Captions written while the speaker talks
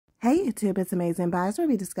Hey YouTube, it's Amazing Buys where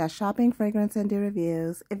we discuss shopping, fragrance, and do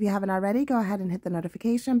reviews. If you haven't already, go ahead and hit the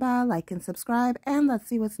notification bell, like and subscribe, and let's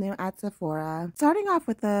see what's new at Sephora. Starting off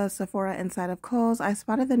with the Sephora inside of Kohl's, I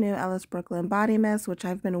spotted the new Ellis Brooklyn Body Mist, which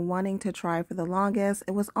I've been wanting to try for the longest.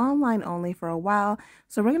 It was online only for a while,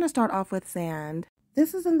 so we're going to start off with Sand.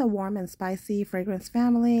 This is in the warm and spicy fragrance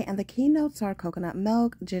family, and the key notes are coconut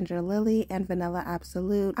milk, ginger lily, and vanilla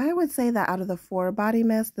absolute. I would say that out of the 4 body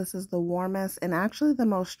mists, this is the warmest and actually the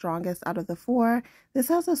most strongest out of the 4. This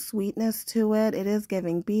has a sweetness to it. It is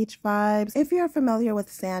giving beach vibes. If you're familiar with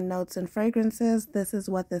sand notes and fragrances, this is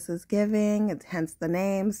what this is giving, hence the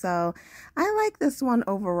name. So I like this one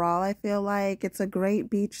overall. I feel like it's a great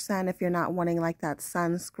beach scent if you're not wanting like that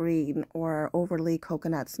sunscreen or overly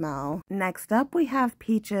coconut smell. Next up, we have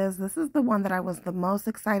Peaches. This is the one that I was the most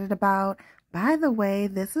excited about. By the way,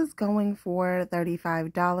 this is going for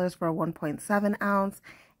 $35 for a 1.7 ounce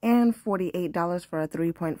and $48 for a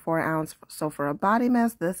 3.4 ounce. So for a body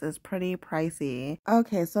mist, this is pretty pricey.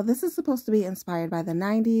 Okay, so this is supposed to be inspired by the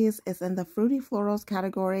 90s. It's in the fruity florals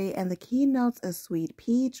category, and the key notes is sweet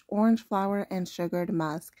peach, orange flower, and sugared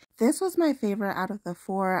musk. This was my favorite out of the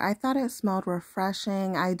 4. I thought it smelled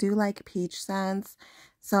refreshing. I do like peach scents.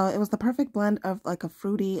 So it was the perfect blend of like a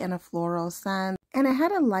fruity and a floral scent. And it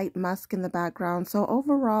had a light musk in the background. So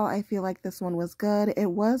overall, I feel like this one was good.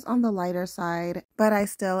 It was on the lighter side, but I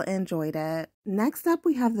still enjoyed it. Next up,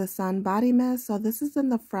 we have the Sun Body Mist. So this is in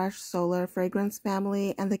the Fresh Solar fragrance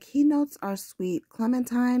family, and the key notes are sweet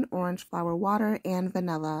clementine, orange flower water, and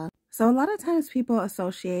vanilla. So a lot of times people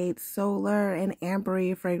associate solar and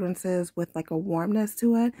ambery fragrances with like a warmness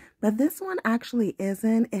to it, but this one actually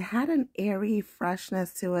isn't. It had an airy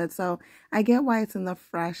freshness to it, so I get why it's in the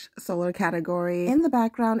fresh solar category. In the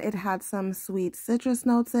background, it had some sweet citrus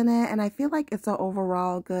notes in it, and I feel like it's an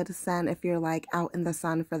overall good scent if you're like out in the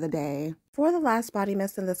sun for the day. For the last body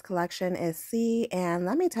mist in this collection is Sea, and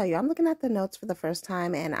let me tell you, I'm looking at the notes for the first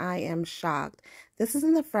time and I am shocked. This is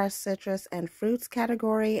in the fresh citrus and fruits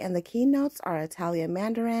category, and the key notes are Italian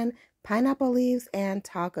mandarin, pineapple leaves, and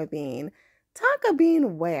tonka bean. Tonka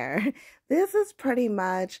bean where? This is pretty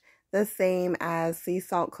much the same as Sea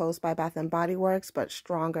Salt Coast by Bath & Body Works, but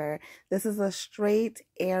stronger. This is a straight,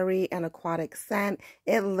 airy, and aquatic scent.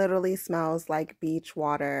 It literally smells like beach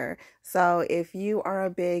water. So if you are a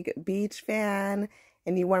big beach fan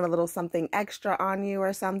and you want a little something extra on you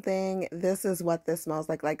or something, this is what this smells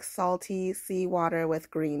like salty seawater with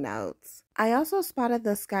green notes. I also spotted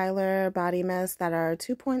the Skylar body mist that are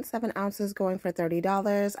 2.7 ounces going for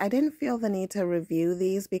 $30. I didn't feel the need to review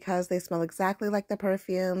these because they smell exactly like the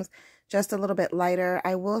perfumes, just a little bit lighter.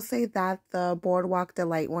 I will say that the Boardwalk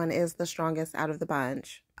Delight one is the strongest out of the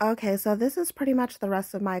bunch. Okay, so this is pretty much the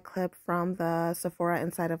rest of my clip from the Sephora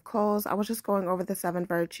inside of Kohl's. I was just going over the 7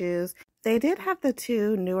 virtues. They did have the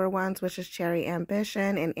 2 newer ones, which is Cherry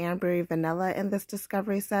Ambition and Ambery Vanilla in this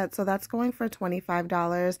discovery set, so that's going for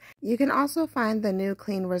 $25. You can also find the new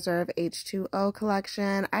Clean Reserve H2O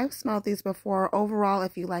collection. I've smelled these before. Overall,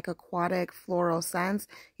 if you like aquatic floral scents,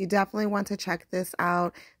 you definitely want to check this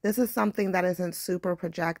out. This is something that isn't super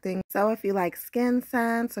projecting. So if you like skin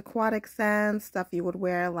scents, aquatic scents, stuff you would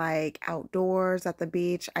wear like outdoors at the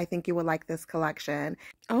beach, I think you would like this collection.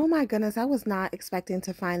 Oh my goodness, I was not expecting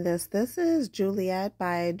to find this. This is Juliet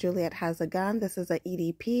by Juliet Has a Gun. This is a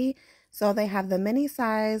EDP. So they have the mini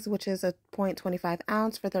size, which is a 0.25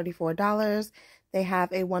 ounce for $34. They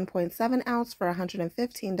have a 1.7 ounce for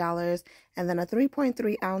 $115, and then a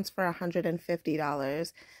 3.3 ounce for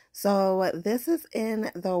 $150. So this is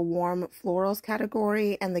in the warm florals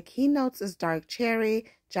category, and the key notes is dark cherry,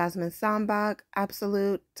 jasmine sambac,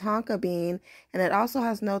 absolute, tonka bean, and it also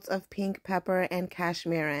has notes of pink pepper and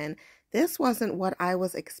cashmeran. This wasn't what I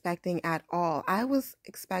was expecting at all. I was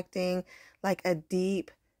expecting like a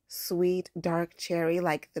deep, sweet, dark cherry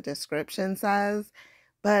like the description says.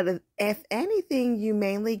 But if anything, you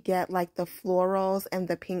mainly get like the florals and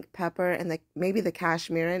the pink pepper and maybe the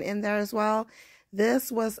cashmeran in there as well.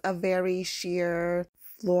 This was a very sheer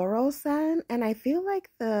floral scent, and I feel like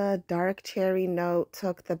the dark cherry note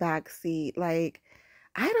took the back seat. Like,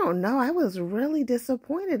 I don't know, I was really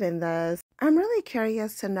disappointed in this. I'm really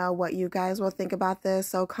curious to know what you guys will think about this,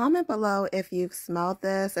 so comment below if you've smelled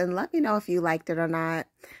this and let me know if you liked it or not.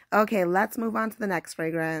 Okay, let's move on to the next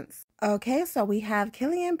fragrance. Okay, so we have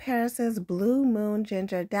Kilian Paris's Blue Moon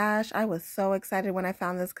Ginger Dash. I was so excited when I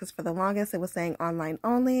found this because for the longest it was saying online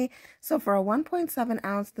only. So for a 1.7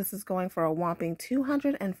 ounce, this is going for a whopping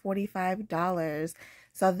 $245.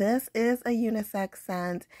 So this is a unisex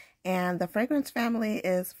scent, and the fragrance family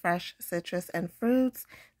is fresh citrus and fruits.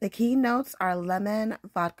 The key notes are lemon,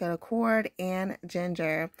 vodka accord, and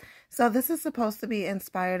ginger. So this is supposed to be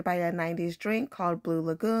inspired by a 90s drink called Blue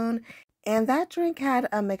Lagoon. And that drink had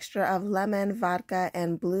a mixture of lemon, vodka,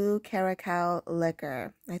 and blue caracal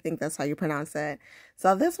liquor. I think that's how you pronounce it.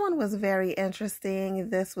 So this one was very interesting.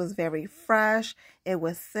 This was very fresh. It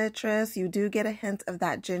was citrus. You do get a hint of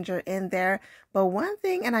that ginger in there. But one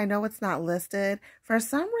thing, and I know it's not listed, for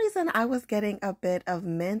some reason I was getting a bit of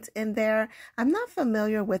mint in there. I'm not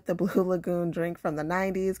familiar with the Blue Lagoon drink from the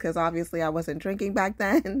 90s because obviously I wasn't drinking back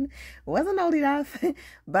then. Wasn't old enough.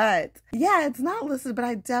 But yeah, it's not listed, but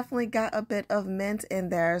I definitely got a bit of mint in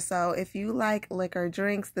there. So if you like liquor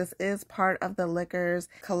drinks, this is part of the liquors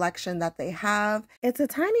collection that they have. It's a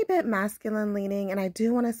tiny bit masculine leaning, and I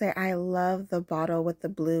do want to say I love the bottle with the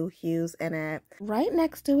blue hues in it. Right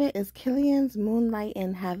next to it is Kilian's Moonlight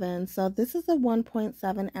in Heaven. So this is a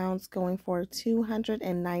 1.7 ounce going for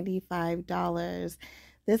 $295.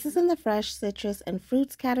 This is in the fresh citrus and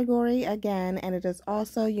fruits category again, and it is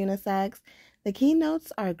also unisex. The key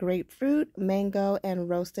notes are grapefruit, mango, and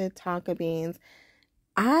roasted tonka beans.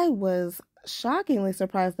 I was shockingly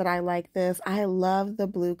surprised that I like this. I love the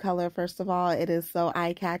blue color. First of all, it is so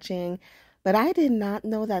eye-catching, but I did not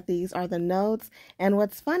know that these are the notes. And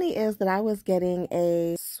what's funny is that I was getting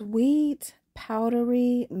a sweet,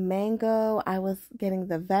 powdery mango. I was getting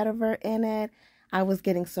the vetiver in it. I was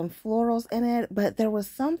getting some florals in it, but there was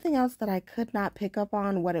something else that I could not pick up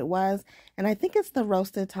on what it was, and I think it's the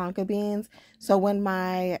roasted tonka beans. So when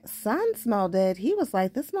my son smelled it, he was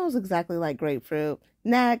like, this smells exactly like grapefruit.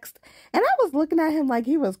 Next. And I was looking at him like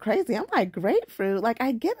he was crazy. I'm like, grapefruit? Like,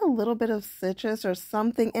 I get a little bit of citrus or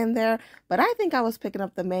something in there, but I think I was picking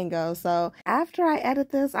up the mango. So after I edit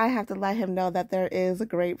this, I have to let him know that there is a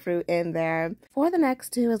grapefruit in there. For the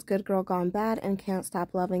next two is Good Girl Gone Bad and Can't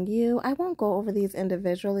Stop Loving You. I won't go over these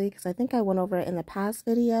individually because I think I went over it in the past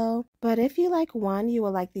video. But if you like one, you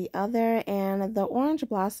will like the other. And the Orange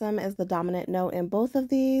Blossom is the dominant note in both of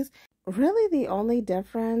these. Really, the only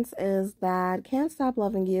difference is that Can't Stop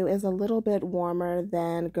Loving You is a little bit warmer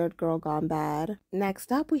than Good Girl Gone Bad.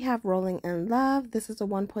 Next up, we have Rolling in Love. This is a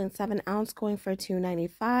 1.7 ounce going for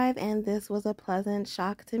 $295, and this was a pleasant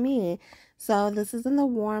shock to me. So this is in the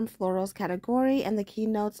warm florals category, and the key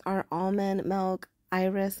notes are almond, milk,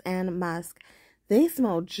 iris, and musk. They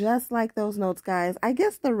smell just like those notes, guys. I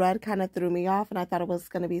guess the red kind of threw me off, and I thought it was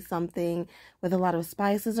going to be something with a lot of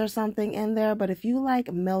spices or something in there. But if you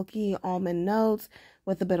like milky almond notes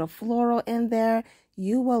with a bit of floral in there,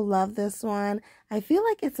 you will love this one. I feel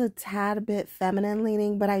like it's a tad bit feminine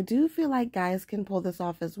leaning, but I do feel like guys can pull this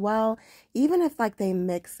off as well. Even if like they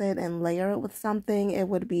mix it and layer it with something, it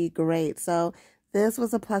would be great. So this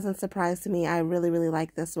was a pleasant surprise to me. I really, really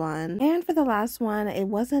like this one. And for the last one, it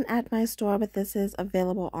wasn't at my store, but this is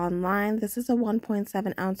available online. This is a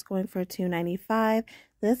 1.7 ounce going for $295.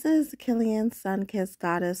 This is Kilian Sun-Kissed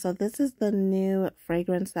Goddess. So this is the new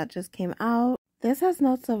fragrance that just came out. This has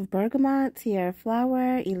notes of bergamot, tiare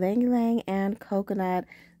flower, ylang ylang, and coconut.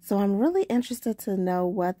 So I'm really interested to know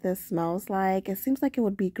what this smells like. It seems like it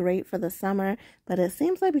would be great for the summer, but it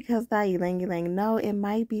seems like because that ylang ylang note, it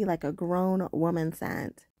might be like a grown woman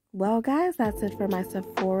scent. Well guys, that's it for my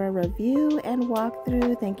Sephora review and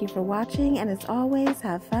walkthrough. Thank you for watching, and as always,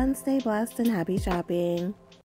 have fun, stay blessed, and happy shopping.